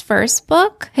have his first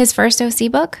book, his first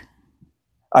OC book?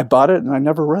 I bought it and I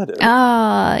never read it.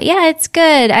 Oh, yeah, it's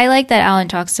good. I like that Alan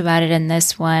talks about it in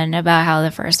this one, about how the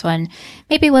first one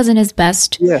maybe wasn't his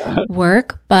best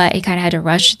work, but he kind of had to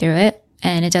rush through it,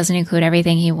 and it doesn't include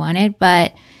everything he wanted,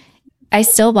 but I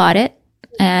still bought it,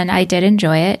 and I did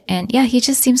enjoy it. And yeah, he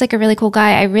just seems like a really cool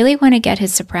guy. I really want to get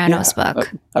his Sopranos book.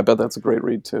 I bet that's a great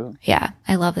read too. Yeah,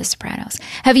 I love the Sopranos.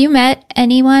 Have you met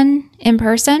anyone in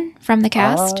person from the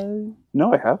cast?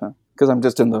 No, I haven't, because I'm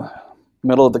just in the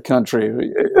middle of the country.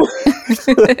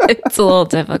 It's a little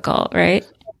difficult, right?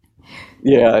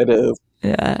 Yeah, it is.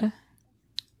 Yeah.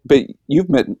 But you've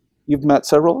met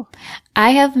several? I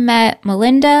have met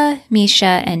Melinda,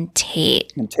 Misha, and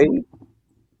Tate. And Tate?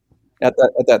 At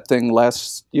that thing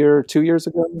last year, 2 years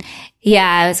ago?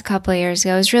 Yeah, it was a couple of years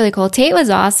ago. It was really cool. Tate was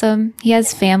awesome. He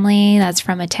has family that's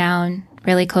from a town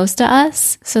really close to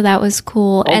us, so that was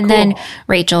cool. Oh, and cool. Then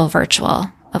Rachel virtual,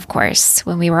 of course,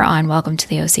 when we were on Welcome to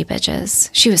the OC Bitches.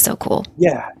 She was so cool.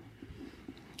 Yeah.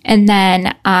 And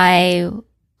then I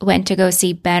went to go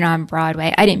see Ben on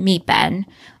Broadway. I didn't meet Ben,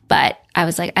 but I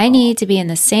was like, I need to be in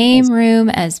the same room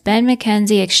as Ben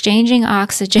McKenzie exchanging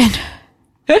oxygen.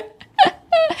 But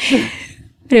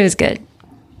it was good.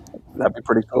 That'd be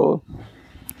pretty cool.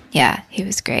 Yeah, he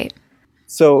was great.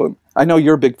 So I know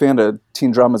you're a big fan of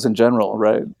teen dramas in general,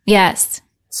 right? Yes.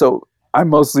 So I'm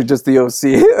mostly just the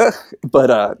OC,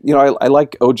 but I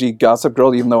like OG Gossip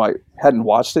Girl, even though I hadn't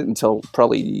watched it until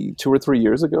probably 2 or 3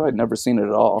 years ago. I'd never seen it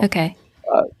at all. Okay.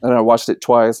 And I watched it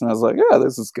twice, and I was like, yeah,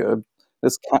 this is good.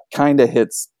 This kind of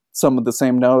hits some of the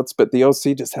same notes, but the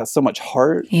OC just has so much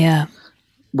heart. Yeah.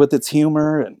 With its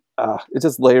humor, and it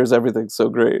just layers everything so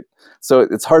great. So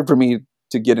it's hard for me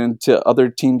to get into other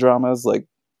teen dramas. Like,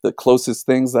 the closest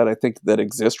things that I think that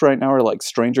exist right now are like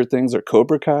Stranger Things or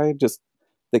Cobra Kai. Just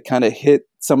they kind of hit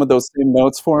some of those same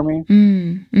notes for me.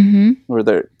 Mm-hmm. Where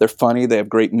they're funny, they have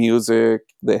great music,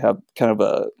 they have kind of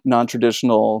a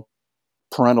non-traditional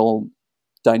parental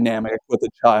dynamic with a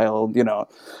child,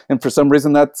 and for some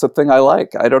reason that's a thing I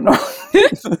like. I don't know.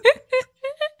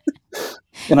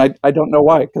 And I don't know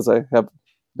why, because I have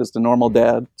just a normal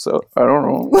dad, so I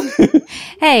don't know.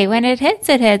 Hey, when it hits,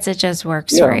 it just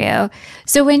works for you.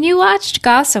 So when you watched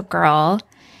Gossip Girl,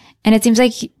 and it seems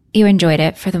like you enjoyed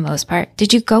it for the most part,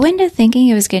 did you go into thinking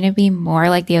it was going to be more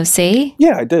like the OC?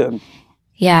 Yeah, I did.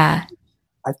 Yeah.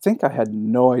 I think I had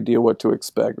no idea what to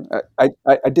expect.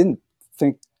 I didn't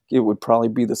think it would probably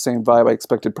be the same vibe. I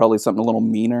expected probably something a little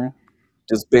meaner,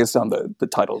 just based on the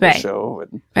title of the show.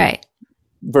 And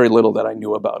very little that I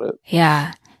knew about it.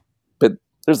 Yeah. But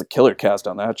there's a killer cast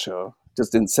on that show.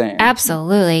 Just insane.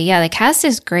 Absolutely. Yeah, the cast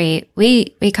is great.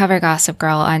 We cover Gossip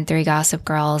Girl on 3 Gossip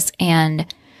Girls, and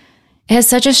it has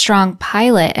such a strong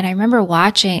pilot. And I remember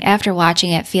after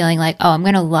watching it, feeling like, oh, I'm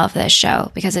going to love this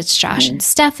show because it's Josh and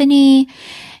Stephanie.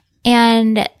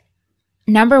 And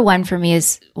number one for me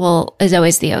is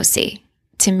always the OC.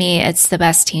 To me, it's the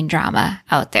best teen drama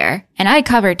out there. And I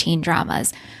cover teen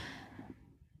dramas.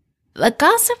 But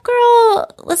Gossip Girl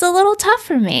was a little tough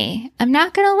for me. I'm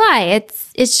not going to lie.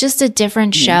 It's just a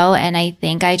different show, and I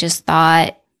think I just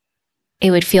thought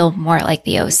it would feel more like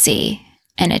the OC,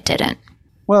 and it didn't.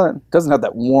 Well, it doesn't have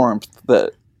that warmth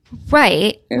that...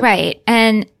 Right.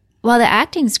 And while the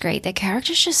acting's great, the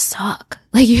characters just suck.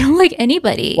 Like, you don't like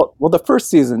anybody. Well, the first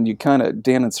season,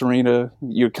 Dan and Serena,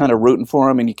 you're kind of rooting for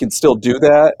them, and you can still do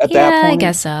that at that point. Yeah, I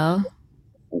guess so.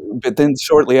 But then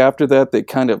shortly after that, they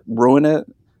kind of ruin it.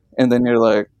 And then you're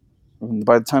like,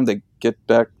 by the time they get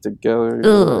back together,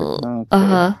 you're like,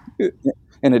 okay.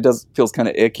 and it feels kind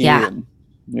of icky, Yeah. and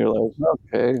you're like,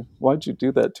 okay, why'd you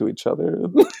do that to each other?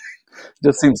 It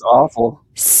just seems awful.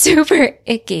 Super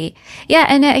icky. Yeah,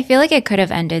 and I feel like it could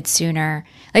have ended sooner.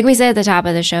 Like we said at the top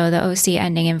of the show, the OC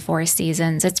ending in 4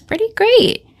 seasons. It's pretty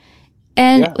great.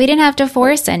 And Yeah, we didn't have to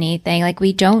force anything. Like,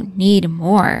 we don't need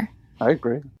more. I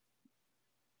agree.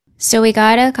 So we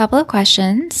got a couple of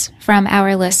questions from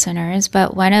our listeners,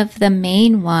 but one of the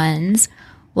main ones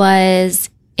was,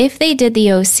 if they did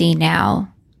the OC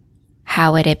now,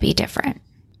 how would it be different?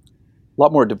 A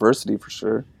lot more diversity for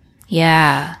sure.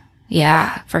 Yeah,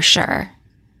 for sure.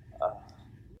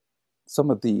 Some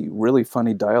of the really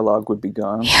funny dialogue would be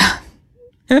gone. Yeah.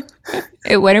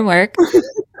 It wouldn't work.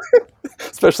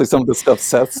 Especially some of the stuff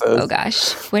Seth says. Oh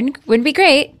gosh. Wouldn't be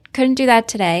great. Couldn't do that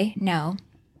today. No.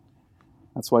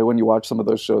 That's why when you watch some of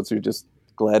those shows, you're just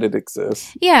glad it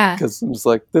exists. Yeah. Because it's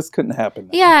like, this couldn't happen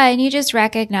now. Yeah, and you just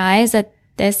recognize that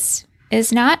this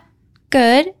is not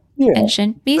good and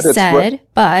shouldn't be said,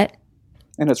 but...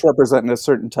 And it's representing a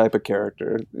certain type of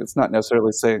character. It's not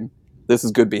necessarily saying, this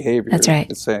is good behavior. That's right.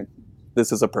 It's saying,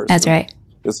 this is a person. That's right.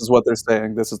 This is what they're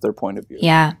saying. This is their point of view.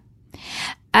 Yeah.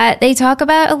 They talk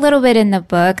about a little bit in the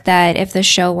book that if the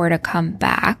show were to come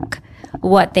back,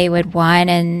 what they would want.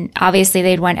 And obviously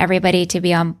they'd want everybody to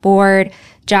be on board.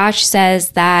 Josh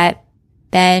says that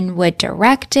Ben would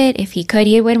direct it if he could.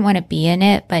 He wouldn't want to be in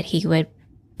it, but he would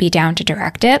be down to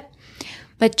direct it.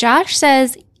 But Josh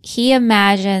says he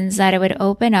imagines that it would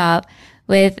open up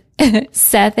with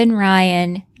Seth and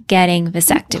Ryan getting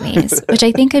vasectomies, which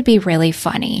I think could be really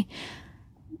funny.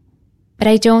 But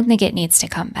I don't think it needs to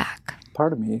come back.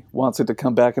 Part of me wants it to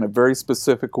come back in a very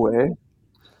specific way.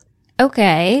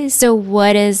 Okay, so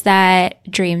what is that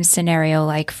dream scenario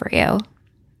like for you?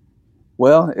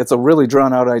 Well, it's a really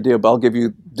drawn out idea, but I'll give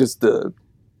you just the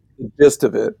gist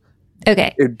of it.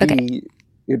 Okay.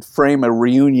 It'd frame a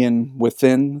reunion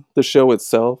within the show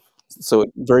itself. So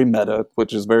very meta,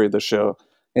 which is very the show.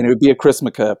 And it would be a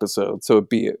Chrismica episode. So it'd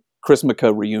be a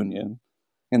Chrismica reunion.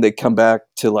 And they'd come back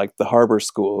to like the harbor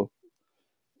school.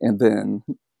 And then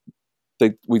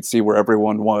we'd see where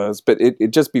everyone was. But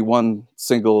it'd just be one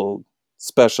single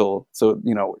special. So,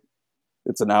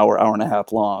 it's an hour and a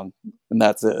half long. And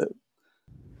that's it.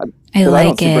 I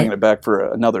don't see bringing it back for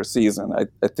another season.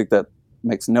 I think that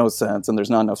makes no sense, and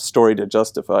there's not enough story to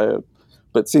justify it.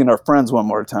 But seeing our friends one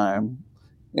more time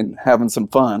and having some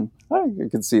fun, I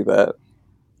can see that.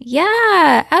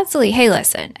 Yeah, absolutely. Hey,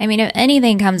 listen, I mean, if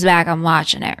anything comes back, I'm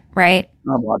watching it, right?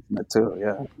 I'm watching it too,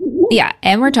 yeah. Yeah,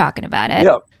 and we're talking about it.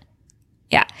 Yep.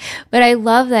 Yeah, but I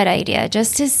love that idea,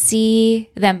 just to see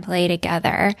them play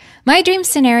together. My dream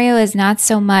scenario is not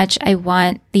so much I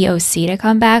want the OC to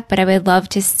come back, but I would love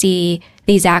to see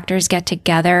these actors get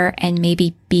together and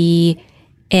maybe be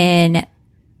in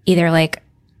either like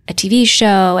a TV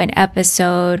show, an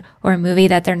episode, or a movie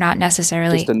that they're not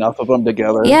necessarily... Just enough of them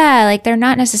together. Yeah, like they're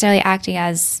not necessarily acting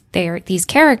as these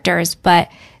characters,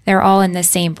 but they're all in the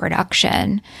same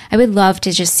production. I would love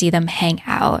to just see them hang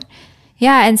out.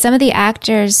 Yeah, and some of the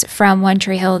actors from One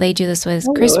Tree Hill, they do this with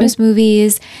Christmas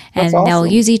movies, and they'll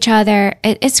use each other.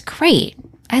 It's great.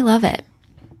 I love it.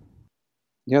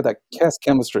 Yeah, that cast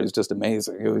chemistry is just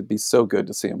amazing. It would be so good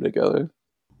to see them together.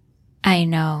 I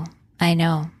know.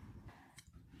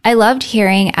 I loved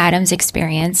hearing Adam's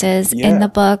experiences in the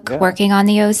book, working on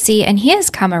the OC, and he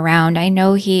has come around. I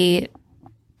know he,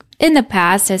 in the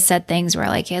past, has said things where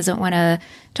like he doesn't want to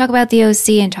talk about the OC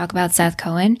and talk about Seth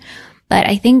Cohen, but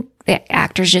I think the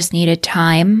actors just needed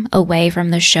time away from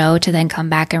the show to then come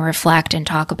back and reflect and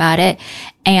talk about it.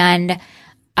 And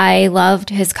I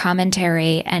loved his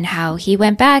commentary and how he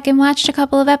went back and watched a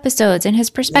couple of episodes and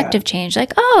his perspective changed.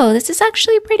 Like, oh, this is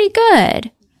actually pretty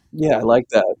good. Yeah, I like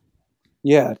that.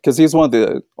 Yeah, because he's one of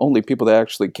the only people that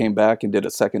actually came back and did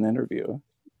a second interview.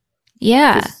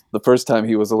 Yeah. The first time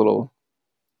he was a little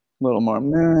more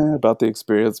meh about the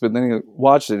experience, but then he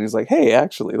watched it and he's like, hey,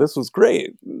 actually, this was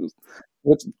great.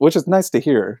 Which is nice to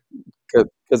hear,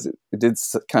 because it did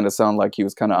kind of sound like he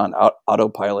was kind of on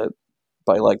autopilot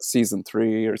by like season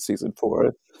 3 or season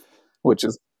 4, which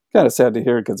is kind of sad to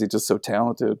hear because he's just so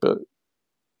talented. But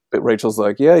Rachel's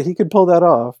like, yeah, he could pull that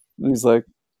off. And he's like,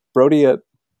 Brody at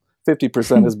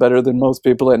 50% is better than most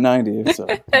people at 90. So.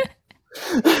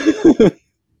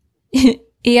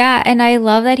 Yeah, and I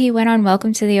love that he went on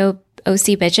Welcome to the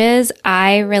OC Bitches.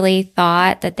 I really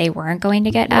thought that they weren't going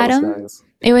to get Adam. That was nice.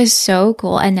 It was so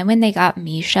cool. And then when they got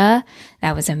Misha,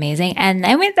 that was amazing. And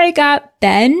then when they got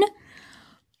Ben,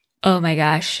 oh my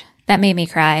gosh, that made me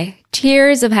cry.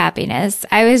 Tears of happiness.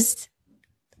 I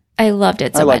loved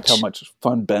it so much. I liked how much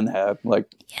fun Ben had.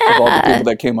 Like, of all the people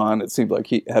that came on, it seemed like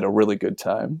he had a really good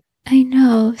time. I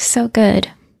know. So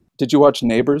good. Did you watch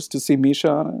Neighbors to see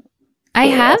Misha on it? I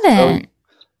haven't.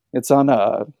 It's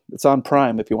on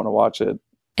Prime if you want to watch it.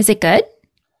 Is it good?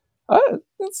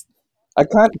 It's, I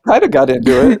kind of got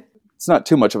into it. It's not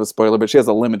too much of a spoiler, but she has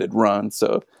a limited run.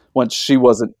 So once she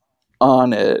wasn't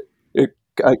on it,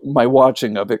 my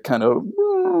watching of it kind of,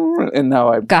 and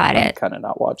now I'm kind of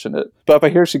not watching it. But if I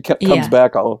hear she comes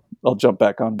back, I'll jump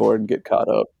back on board and get caught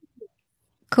up.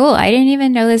 Cool. I didn't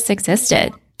even know this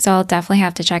existed, so I'll definitely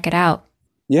have to check it out.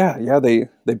 Yeah. They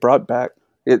brought back.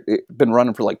 It been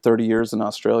running for like 30 years in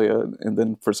Australia, and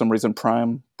then for some reason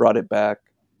Prime brought it back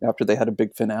after they had a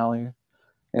big finale,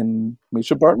 and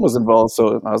Misha Barton was involved.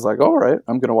 So I was like, all right,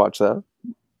 I'm gonna watch that.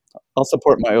 I'll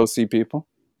support my OC people.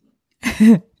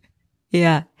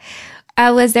 Yeah.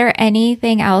 Was there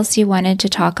anything else you wanted to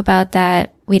talk about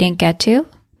that we didn't get to?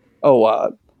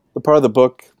 Oh, the part of the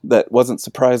book that wasn't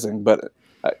surprising, but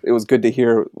it was good to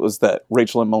hear, was that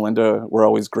Rachel and Melinda were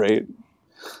always great.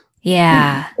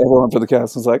 Yeah. Everyone for the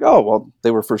cast was like, oh, well, they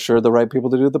were for sure the right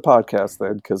people to do the podcast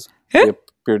then, because they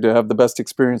appeared to have the best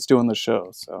experience doing the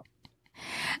show. So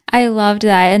I loved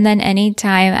that. And then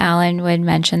anytime Alan would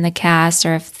mention the cast,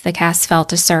 or if the cast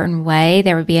felt a certain way,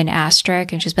 there would be an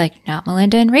asterisk and just be like, not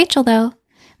Melinda and Rachel, though.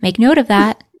 Make note of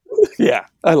that. Yeah,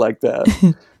 I like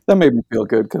that. That made me feel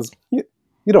good, because you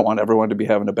don't want everyone to be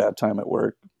having a bad time at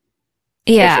work.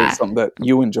 Yeah. Especially something that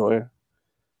you enjoy.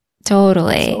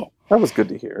 Totally. So that was good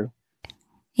to hear.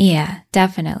 Yeah,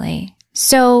 definitely.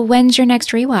 So when's your next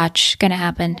rewatch going to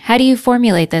happen? How do you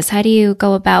formulate this? How do you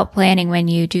go about planning when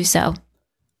you do so?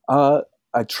 I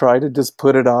try to just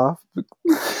put it off,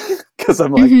 because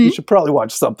I'm like, you should probably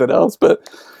watch something else. But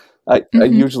I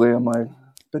usually am like,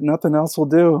 but nothing else will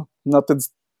do. Nothing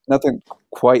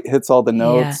quite hits all the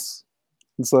notes.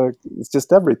 Yeah. It's like, it's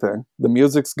just everything. The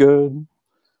music's good.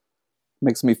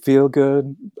 Makes me feel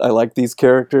good. I like these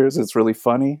characters. It's really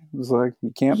funny. It's like,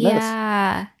 you can't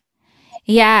miss.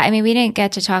 Yeah, I mean, we didn't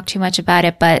get to talk too much about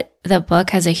it, but the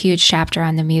book has a huge chapter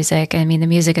on the music. I mean, the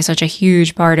music is such a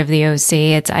huge part of the OC.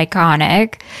 It's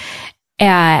iconic.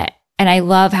 And I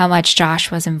love how much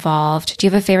Josh was involved. Do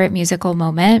you have a favorite musical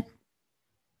moment?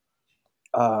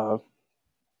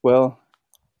 Well,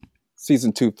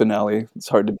 season 2 finale. It's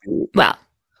hard to beat. Well,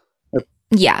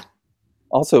 yeah.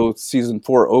 Also, season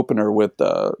 4 opener with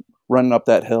Running Up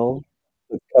That Hill,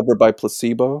 covered by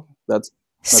Placebo. That's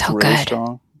so really good.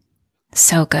 Strong.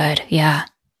 So good. Yeah.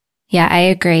 Yeah, I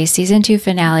agree. Season 2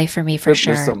 finale for me, for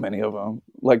sure. There's so many of them.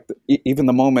 Like, even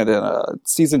the moment in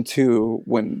season 2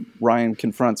 when Ryan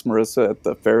confronts Marissa at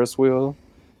the Ferris wheel,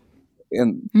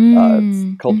 and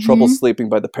it's called Trouble Sleeping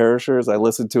by the Perishers. I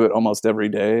listen to it almost every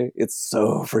day. It's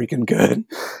so freaking good.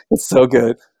 It's so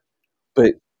good.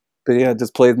 But yeah,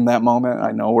 just played in that moment.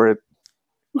 I know where it,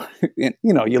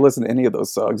 you listen to any of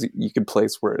those songs, you can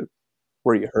place where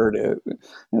you heard it.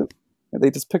 They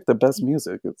just pick the best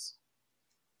music.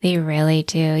 They really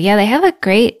do. Yeah,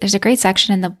 there's a great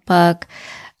section in the book,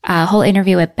 a whole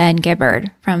interview with Ben Gibbard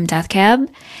from Death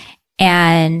Cab.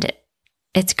 And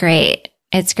it's great.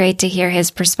 It's great to hear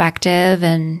his perspective.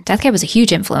 And Death Cab was a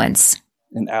huge influence.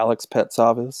 And Alex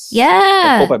Petzovis.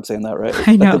 Yeah. I hope I'm saying that right.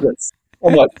 I know. I think that's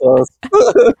somewhat close.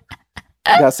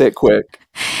 Gotta say it quick.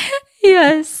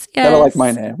 Yes. Gotta like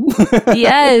my name.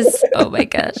 Yes. Oh my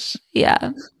gosh.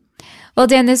 Yeah. Well,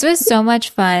 Dan, this was so much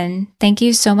fun. Thank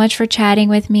you so much for chatting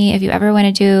with me. If you ever want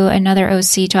to do another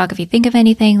OC talk, if you think of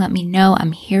anything, let me know.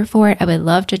 I'm here for it. I would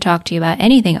love to talk to you about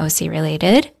anything OC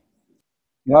related.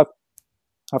 Yeah, I'll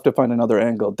have to find another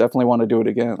angle. Definitely want to do it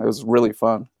again. It was really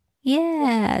fun.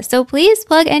 Yeah. So please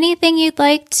plug anything you'd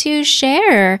like to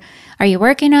share. Are you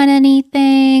working on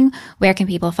anything? Where can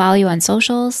people follow you on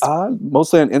socials?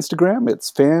 Mostly on Instagram.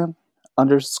 It's fan_named_Dan.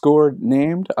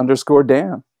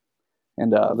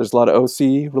 And there's a lot of OC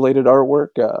related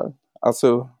artwork.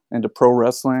 Also into pro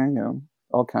wrestling,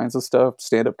 all kinds of stuff,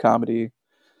 stand-up comedy,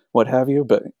 what have you.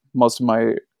 But most of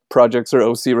my projects are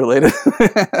OC related.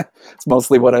 It's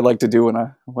mostly what I like to do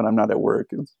when I'm not at work.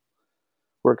 Is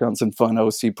work on some fun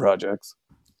OC projects.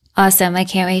 Awesome. I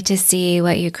can't wait to see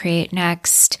what you create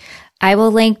next. I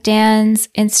will link Dan's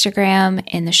Instagram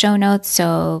in the show notes,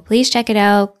 so please check it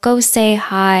out. Go say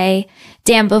hi.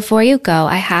 Dan, before you go,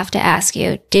 I have to ask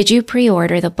you, did you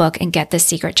pre-order the book and get the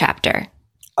secret chapter?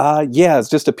 Yeah, it's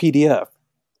just a PDF.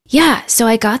 Yeah, so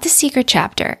I got the secret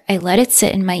chapter. I let it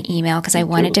sit in my email because I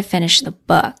wanted to finish the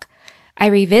book. I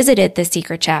revisited the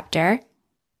secret chapter,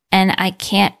 and I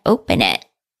can't open it.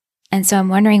 And so I'm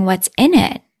wondering what's in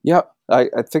it. Yeah, I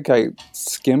think I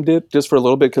skimmed it just for a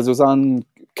little bit because it was on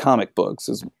comic books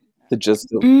is the gist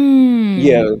of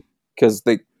yeah, because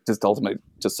they just ultimately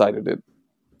decided it,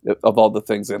 of all the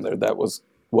things in there, that was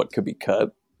what could be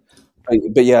cut.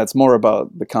 But yeah, it's more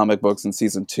about the comic books in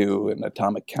season 2 in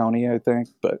Atomic County, I think.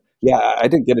 But yeah, I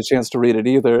didn't get a chance to read it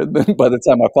either. By the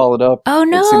time I followed up, Oh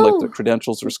it seemed like the no.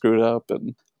 credentials were screwed up.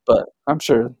 But I'm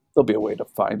sure there'll be a way to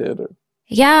find it.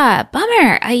 Yeah,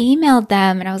 bummer. I emailed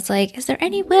them and I was like, is there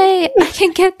any way I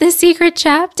can get the secret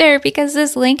chapter because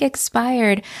this link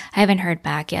expired? I haven't heard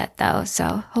back yet though,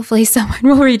 so hopefully someone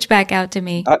will reach back out to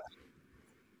me.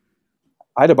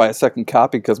 I had to buy a second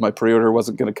copy because my pre-order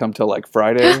wasn't going to come till like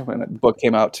Friday, and the book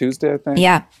came out Tuesday, I think.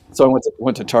 Yeah. So I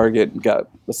went to Target and got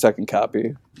the second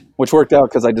copy, which worked out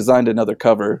because I designed another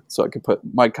cover so I could put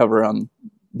my cover on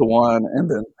the one and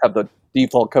then have the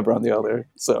default cover on the other.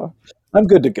 So I'm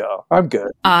good to go. I'm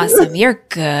good. Awesome. You're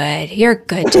good. You're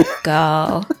good to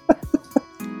go.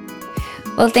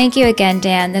 Well, thank you again,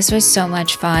 Dan. This was so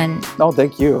much fun. Oh,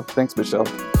 thank you. Thanks, Michelle.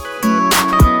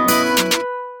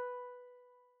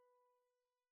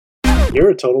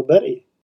 You're a total Betty.